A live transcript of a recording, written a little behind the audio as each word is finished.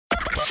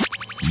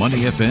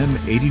Money FM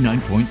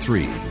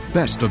 89.3.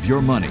 Best of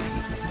your money.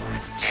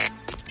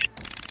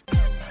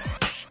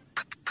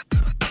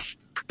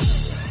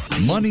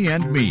 Money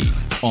and Me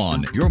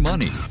on Your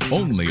Money,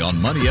 only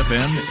on Money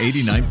FM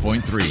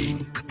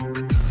 89.3.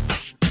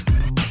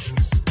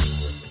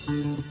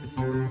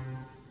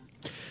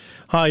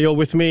 Hi, you're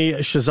with me,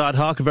 Shazad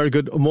Haq. A very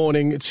good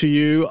morning to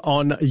you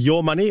on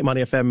Your Money,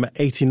 Money FM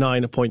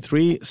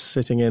 89.3,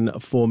 sitting in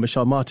for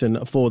Michelle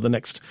Martin for the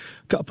next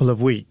couple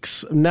of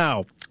weeks.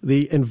 Now,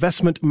 the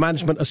Investment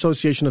Management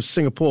Association of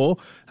Singapore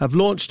have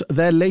launched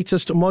their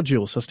latest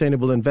module,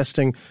 Sustainable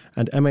Investing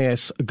and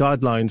MAS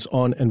Guidelines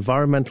on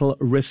Environmental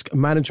Risk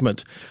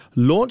Management.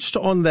 Launched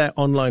on their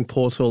online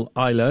portal,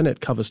 iLearn,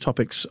 it covers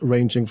topics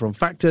ranging from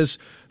factors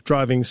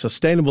driving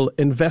sustainable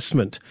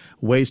investment,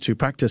 ways to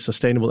practice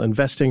sustainable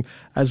investing,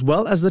 as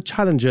well as the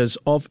challenges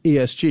of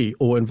ESG,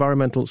 or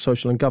environmental,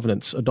 social and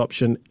governance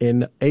adoption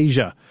in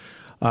Asia.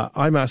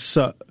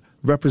 IMAS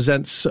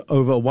represents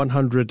over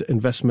 100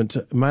 investment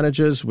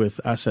managers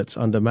with assets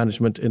under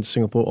management in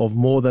Singapore of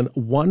more than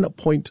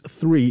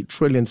 1.3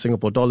 trillion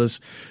Singapore dollars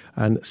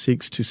and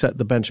seeks to set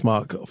the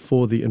benchmark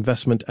for the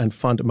investment and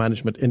fund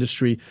management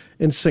industry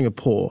in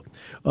Singapore.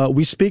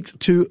 We speak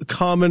to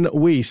Carmen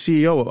Wee,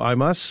 CEO of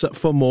IMAS,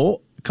 for more.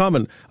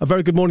 Carmen, a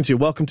very good morning to you.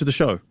 Welcome to the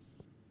show.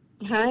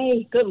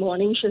 Hi, good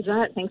morning,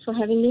 Shazad. Thanks for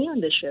having me on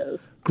the show.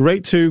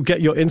 Great to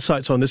get your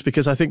insights on this,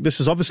 because I think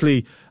this is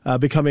obviously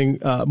becoming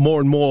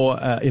more and more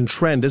in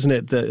trend, isn't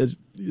it?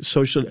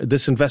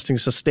 This investing,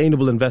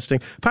 sustainable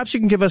investing. Perhaps you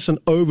can give us an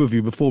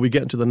overview before we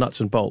get into the nuts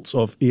and bolts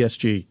of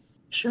ESG.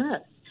 Sure.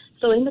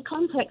 So in the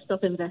context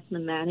of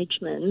investment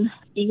management,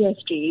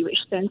 ESG, which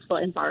stands for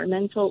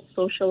environmental,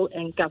 social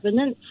and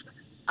governance,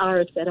 are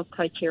a set of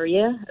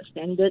criteria,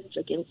 standards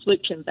against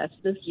which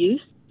investors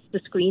use to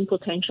screen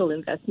potential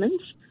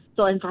investments.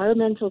 So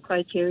environmental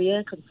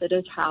criteria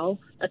considers how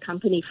a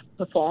company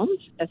performs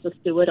as a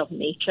steward of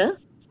nature.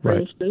 For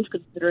instance,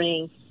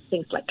 considering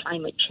things like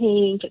climate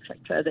change,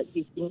 etc., that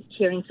we've been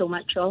hearing so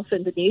much of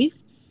in the news.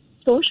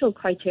 Social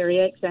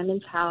criteria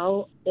examines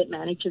how it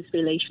manages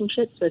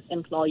relationships with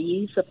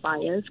employees,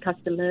 suppliers,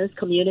 customers,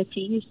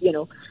 communities,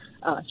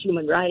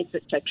 human rights,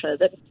 etc.,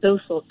 those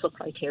sorts of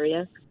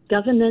criteria.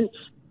 Governance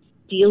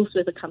deals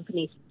with a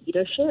company's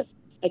leadership,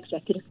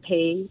 executive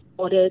pay,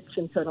 audits,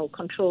 internal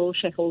control,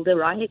 shareholder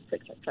rights,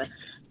 etc.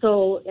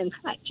 So, in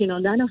fact,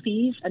 none of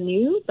these are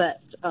new, but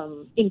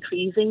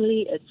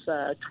increasingly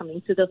it's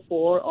coming to the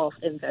fore of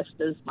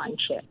investors'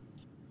 mindshare.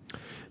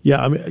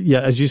 Yeah,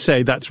 as you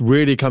say, that's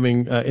really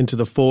coming into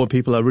the fore.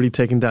 People are really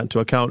taking that into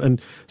account. And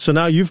so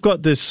now you've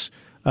got this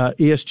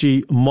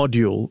ESG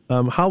module.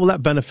 How will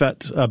that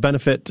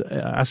benefit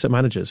asset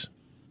managers?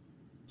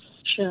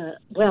 Sure.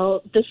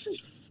 Well, this is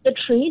the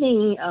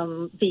training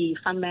the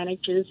fund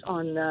managers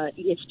on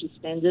ESG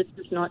standards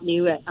is not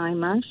new at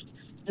IMAS.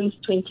 Since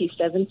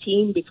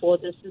 2017, before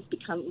this has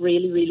become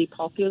really, really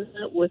popular,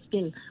 we've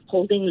been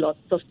holding lots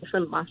of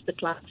different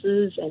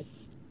masterclasses and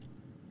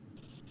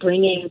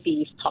bringing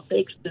these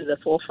topics to the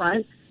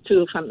forefront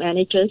to fund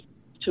managers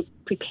to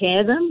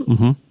prepare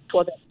them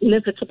for the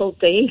inevitable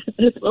day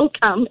that will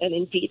come, and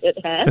indeed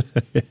it has.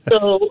 Yes.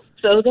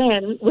 So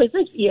then, with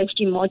this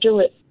ESG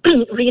module, it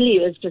really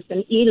is just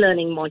an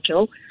e-learning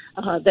module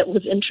that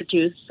was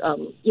introduced,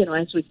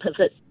 as we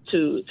pivot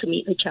to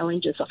meet the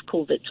challenges of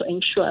COVID, to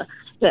ensure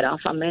that our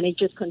fund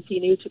managers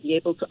continue to be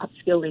able to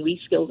upskill and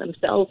reskill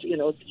themselves,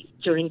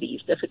 during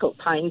these difficult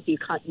times you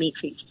can't meet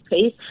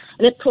face-to-face.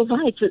 And it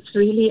provides, it's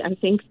really, I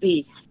think,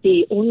 the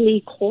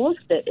only course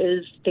that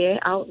is there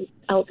out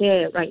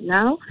there right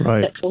now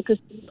that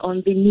focuses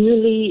on the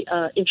newly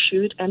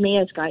issued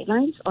MAS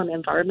guidelines on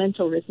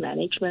environmental risk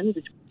management.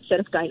 This set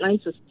of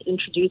guidelines was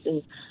introduced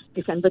in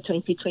December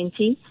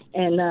 2020,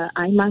 and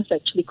IMAS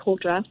actually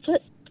co-drafted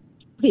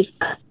this.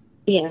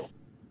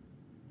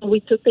 We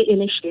took the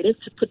initiative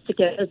to put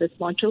together this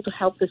module to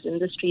help this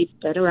industry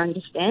better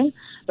understand,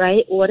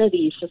 what are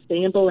these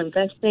sustainable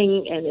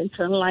investing and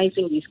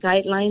internalizing these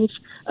guidelines,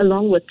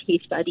 along with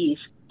case studies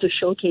to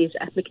showcase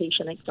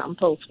application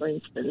examples, for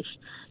instance,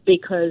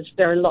 because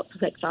there are lots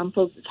of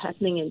examples that's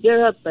happening in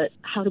Europe, but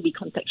how do we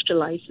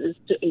contextualize this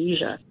to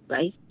Asia,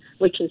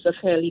 which is a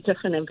fairly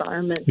different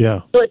environment.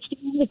 Yeah. So it's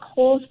the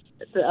course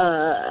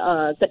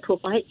that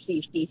provides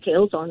these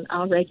details on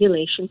our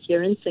regulations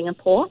here in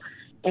Singapore,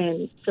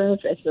 and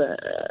serves as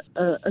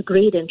a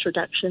great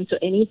introduction to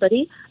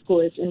anybody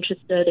who is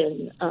interested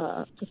in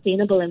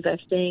sustainable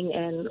investing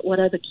and what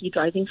are the key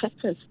driving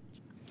factors.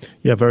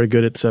 Yeah, very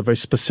good. It's very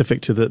specific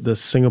to the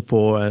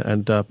Singapore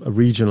and a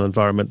regional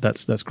environment.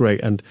 That's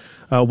great. And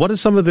what are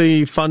some of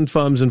the fund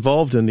firms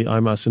involved in the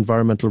IMAS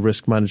Environmental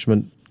Risk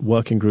Management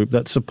Working Group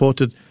that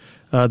supported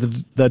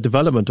the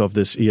development of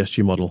this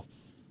ESG model?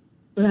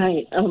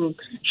 Right.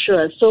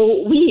 Sure.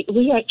 So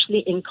we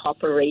actually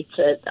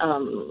incorporated,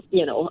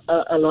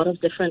 a lot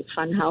of different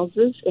fund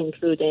houses,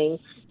 including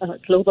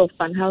global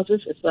fund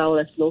houses as well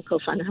as local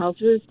fund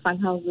houses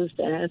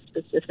that have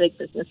specific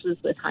businesses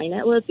with high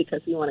net worth,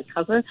 because we want to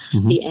cover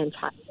the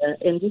entire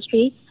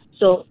industry.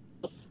 So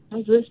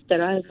houses that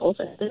are involved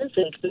in this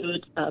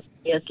include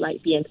players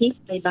like BNP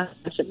Paribas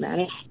Asset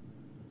Management,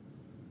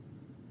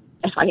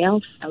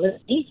 FIL,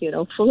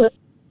 full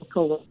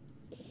local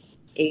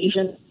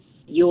Asian,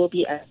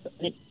 UOB Asset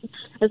Management,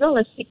 as well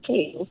as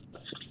PK,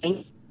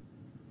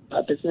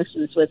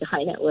 businesses with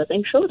high net worth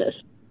insurers.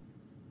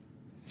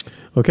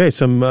 Okay,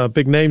 some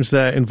big names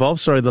there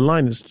involved. Sorry, the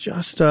line is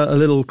just a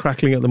little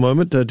crackling at the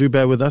moment. Do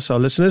bear with us, our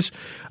listeners.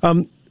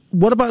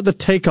 What about the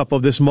take-up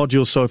of this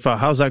module so far?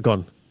 How's that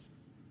gone?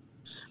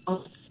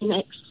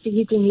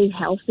 Exceedingly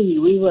healthy.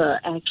 We were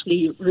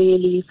actually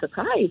really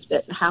surprised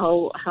at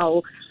how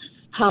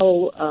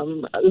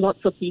lots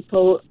of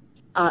people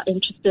are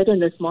interested in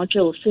this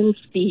module. Since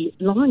the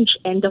launch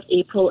end of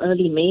April,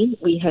 early May,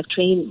 we have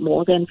trained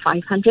more than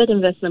 500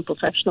 investment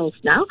professionals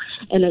now,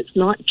 and it's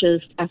not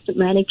just asset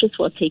managers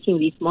who are taking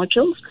these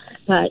modules,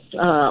 but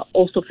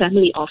also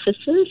family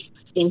offices,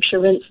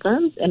 insurance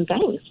firms, and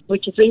banks,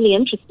 which is really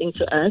interesting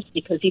to us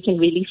because you can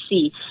really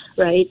see,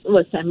 right,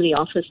 with family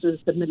offices,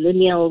 the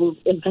millennial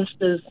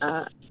investors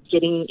are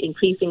getting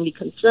increasingly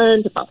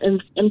concerned about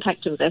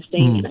impact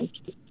investing, and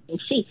you can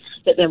see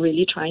that they're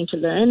really trying to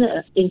learn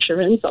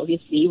insurance,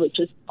 obviously, which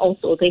is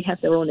also, they have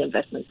their own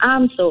investment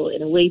arm, so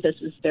in a way this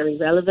is very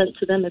relevant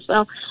to them as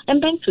well,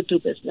 and banks who do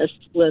business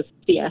with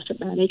the asset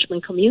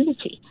management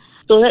community.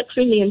 So that's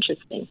really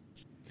interesting.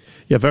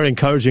 Yeah, very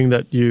encouraging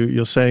that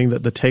you're saying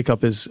that the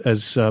take-up is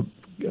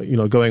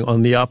going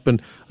on the up.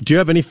 And do you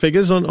have any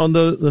figures on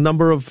the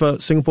number of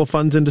Singapore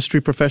funds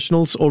industry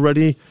professionals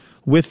already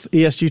with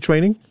ESG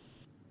training?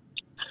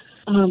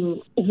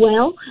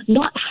 Well,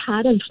 not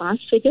hard and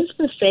fast figures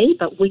per se,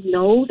 but we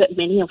know that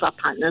many of our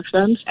partner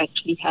firms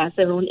actually have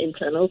their own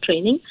internal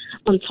training.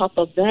 On top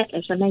of that,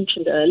 as I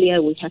mentioned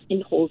earlier, we have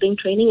been holding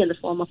training in the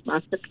form of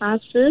master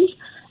classes,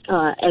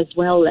 as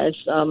well as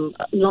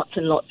lots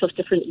and lots of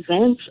different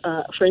events.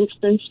 For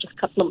instance, just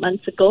a couple of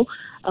months ago,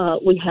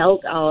 we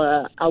held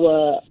our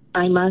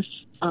IMAS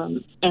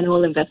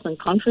annual investment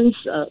conference,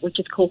 which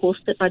is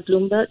co-hosted by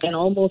Bloomberg, and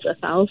almost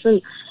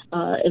 1,000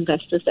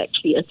 investors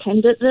actually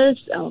attended this.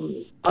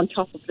 On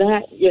top of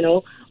that,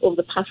 over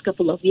the past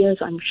couple of years,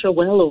 I'm sure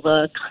well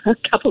over a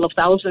couple of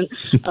thousand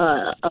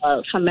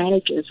fund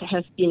managers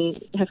have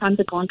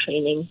undergone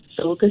training.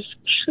 So this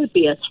should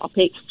be a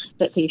topic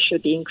that they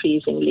should be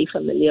increasingly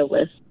familiar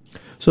with.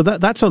 So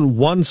that's on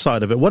one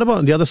side of it. What about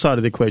on the other side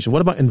of the equation?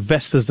 What about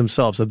investors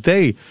themselves? Are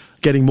they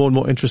getting more and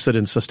more interested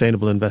in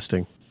sustainable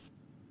investing?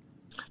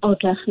 Oh,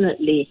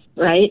 definitely,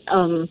 right?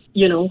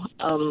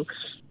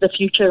 The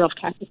future of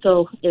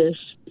capital is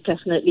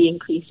definitely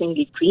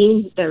increasingly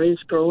green. There is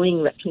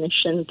growing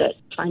recognition that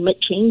climate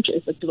change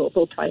is a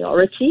global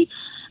priority.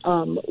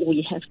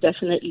 We have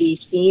definitely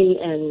seen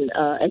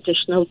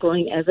additional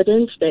growing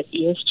evidence that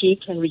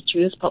ESG can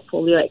reduce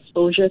portfolio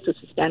exposure to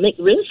systemic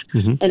risk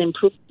and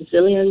improve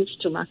resilience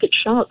to market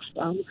shocks.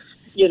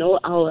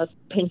 Our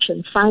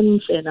pension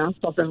funds and our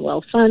sovereign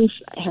wealth funds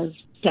have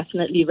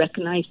definitely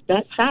recognized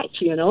that fact,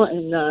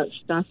 and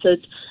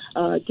started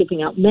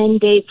giving out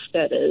mandates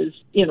that is,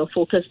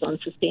 focused on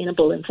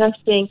sustainable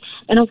investing.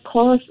 And of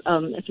course,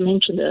 as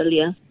mentioned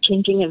earlier,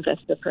 changing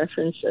investor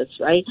preferences,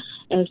 right?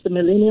 As the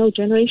millennial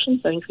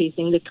generations are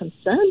increasingly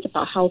concerned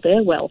about how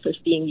their wealth is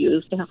being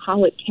used and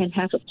how it can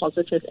have a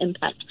positive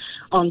impact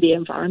on the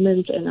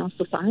environment and our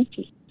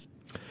society.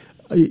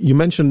 You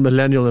mentioned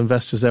millennial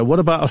investors there. What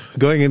about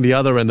going in the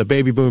other end, the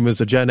baby boomers,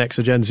 the Gen X,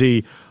 the Gen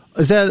Z?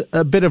 Is there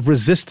a bit of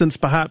resistance,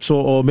 perhaps,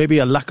 or maybe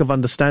a lack of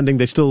understanding?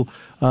 They still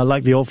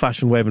like the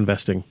old-fashioned way of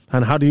investing,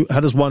 and how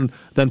does one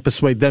then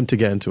persuade them to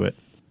get into it?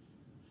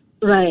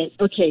 Right.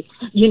 Okay.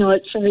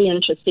 It's very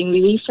interesting.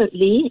 We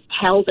recently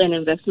held an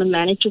investment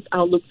managers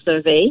outlook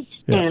survey,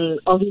 and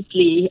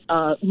obviously,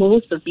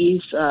 most of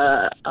these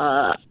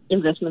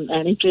investment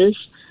managers,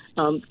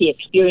 the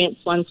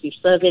experienced ones we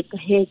surveyed,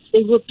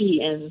 they would be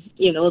in,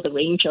 the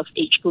range of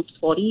age groups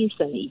 40s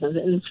and even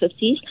in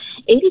 50s.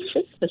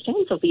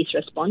 86% of these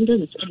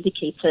respondents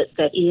indicated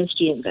that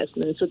ESG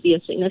investments would be a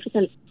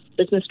significant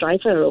business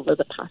driver over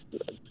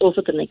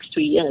the next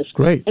 3 years.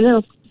 Great. And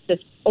then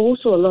there's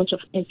also a lot of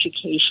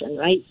education,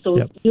 right? So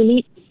you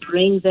need to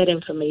bring that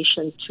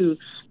information to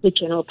the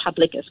general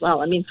public as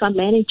well. I mean, fund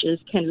managers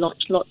can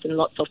launch lots and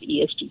lots of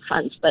ESG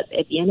funds, but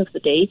at the end of the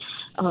day,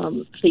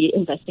 the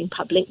investing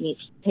public needs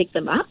to take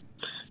them up.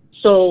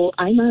 So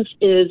IMAS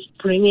is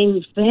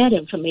bringing that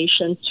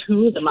information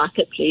to the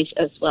marketplace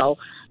as well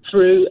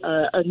through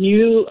a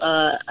new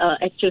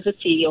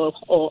activity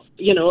or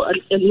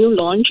a new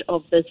launch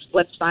of this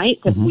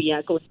website that we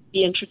are going to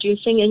be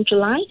introducing in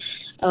July.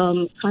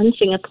 Fund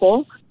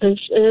Singapore. This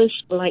is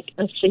like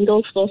a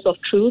single source of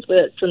truth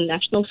where it's a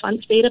national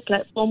funds data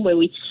platform where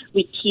we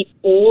keep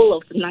all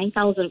of the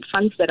 9,000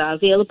 funds that are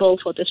available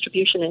for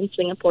distribution in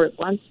Singapore at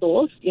one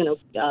source,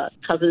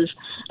 covers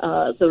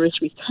the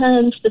risk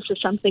returns. This is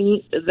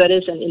something that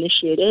is an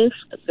initiative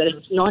that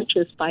is not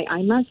just by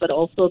IMAS, but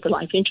also the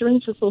Life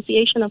Insurance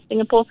Association of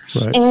Singapore,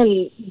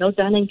 and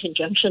done in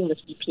conjunction with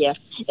BPF.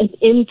 And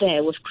in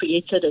there, we've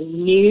created a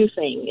new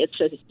thing. It's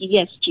an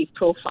ESG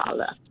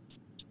profiler.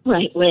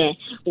 right? Where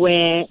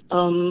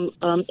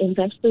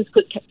investors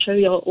could capture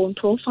your own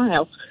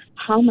profile,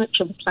 how much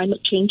of a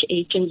climate change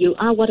agent you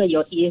are, what are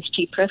your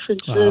ESG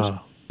preferences,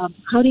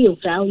 how do you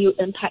value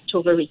impact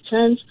over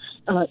returns,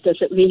 does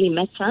it really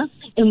matter?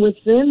 And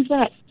within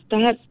that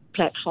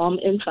platform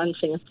in Fund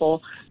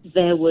Singapore,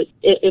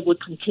 it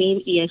would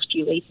contain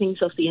ESG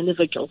ratings of the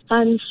individual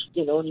funds,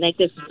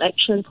 negative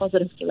selection,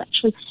 positive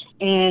selection,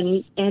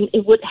 and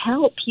it would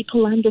help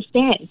people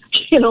understand,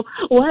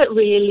 what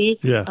really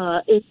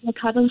is the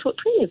carbon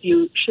footprint if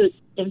you should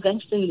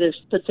invest in this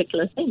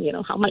particular thing.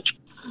 How much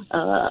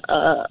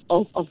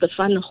of the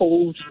fund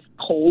holds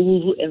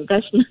whole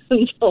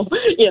investments or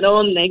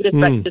negative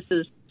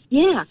practices.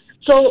 Yeah.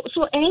 So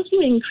as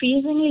you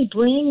increasingly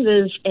bring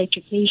this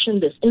education,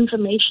 this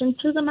information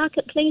to the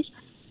marketplace,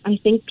 I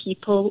think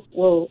people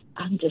will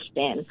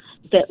understand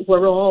that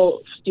we're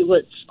all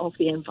stewards of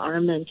the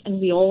environment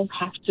and we all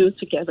have to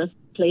together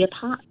play a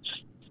part.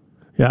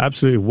 Yeah,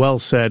 absolutely. Well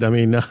said. I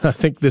mean, I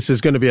think this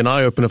is going to be an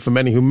eye-opener for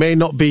many who may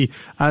not be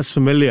as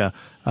familiar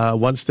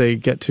once they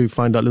get to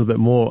find out a little bit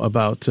more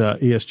about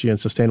ESG and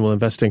sustainable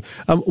investing.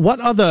 What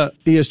other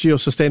ESG or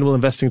sustainable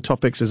investing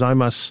topics is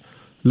IMAS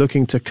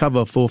looking to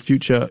cover for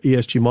future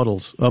ESG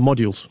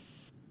modules?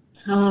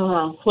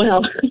 Oh,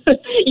 well,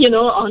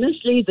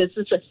 honestly, this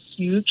is a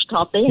huge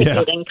topic.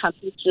 Yeah. It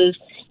encompasses,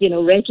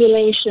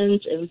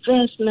 regulations,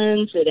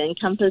 investments, it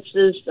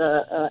encompasses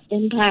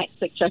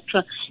impacts,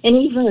 etc. And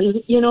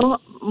even,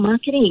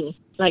 marketing,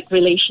 like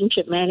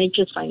relationship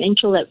managers,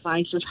 financial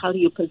advisors, how do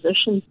you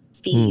position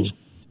these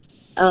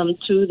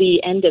to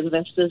the end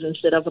investors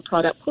instead of a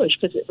product push?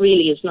 Because it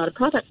really is not a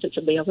product, it's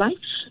a way of life.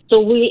 So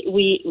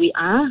we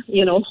are,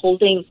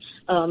 holding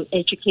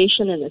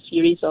education in a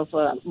series of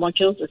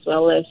modules as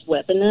well as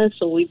webinars.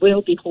 So we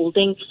will be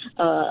holding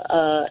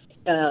a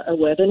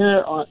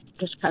webinar on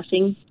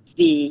discussing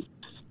the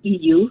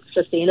EU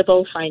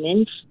Sustainable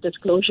Finance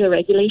Disclosure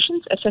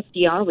Regulations,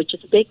 SFDR, which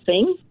is a big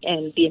thing,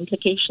 and the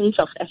implications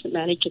of asset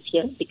managers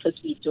here,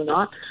 because we do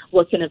not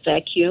work in a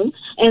vacuum.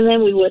 And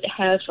then we would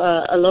have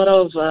a lot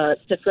of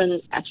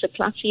different asset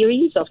class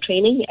series of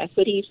training,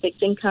 equities,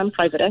 fixed income,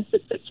 private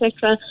assets,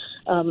 etc.,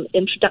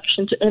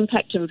 introduction to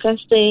impact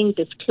investing,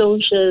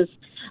 disclosures.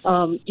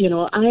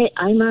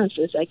 IMAS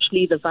is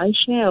actually the vice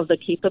chair of the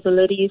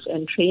capabilities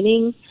and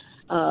training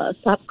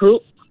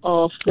subgroup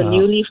of the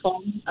newly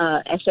formed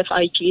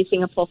SFIG,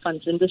 Singapore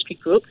Funds Industry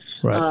Group.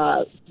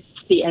 Right.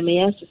 The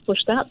MAS is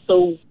pushed up,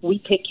 so we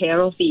take care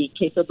of the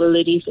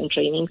capabilities and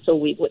training, so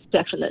we would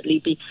definitely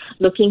be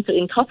looking to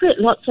incorporate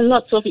lots and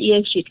lots of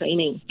ESG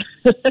training.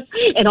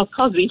 And of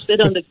course, we sit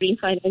on the Green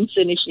Finance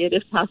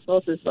Initiative Task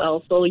Force as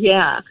well. So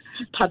yeah,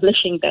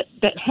 publishing that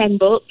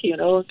handbook,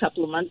 a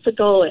couple of months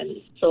ago,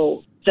 and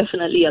so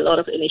definitely a lot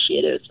of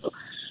initiatives.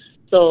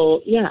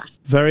 So, yeah.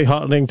 Very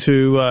heartening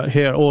to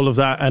hear all of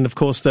that. And of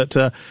course that,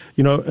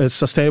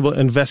 sustainable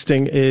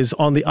investing is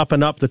on the up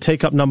and up. The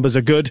take-up numbers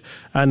are good,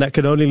 and that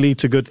can only lead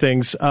to good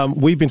things.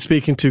 We've been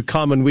speaking to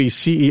Carmen Wee,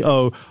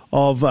 CEO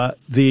of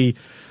the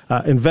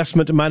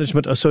Investment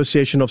Management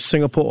Association of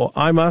Singapore, or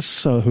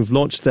IMAS, who've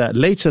launched their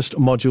latest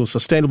module,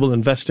 Sustainable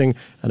Investing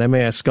and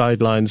MAS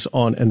Guidelines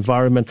on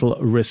Environmental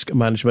Risk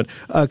Management.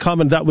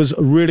 Carmen, that was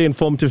really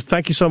informative.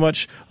 Thank you so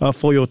much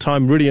for your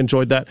time. Really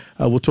enjoyed that.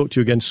 We'll talk to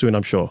you again soon,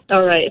 I'm sure.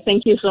 All right.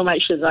 Thank you so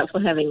much, Shazad,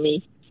 for having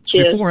me.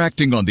 Cheers. Before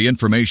acting on the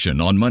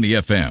information on Money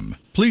FM,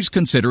 please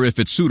consider if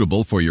it's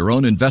suitable for your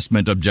own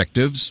investment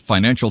objectives,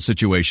 financial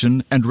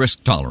situation, and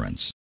risk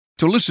tolerance.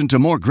 To listen to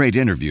more great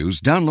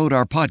interviews, download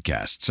our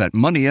podcasts at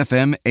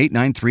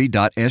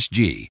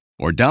moneyfm893.sg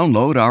or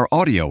download our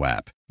audio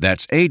app.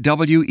 That's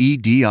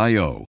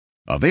AWEDIO.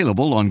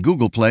 Available on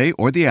Google Play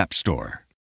or the App Store.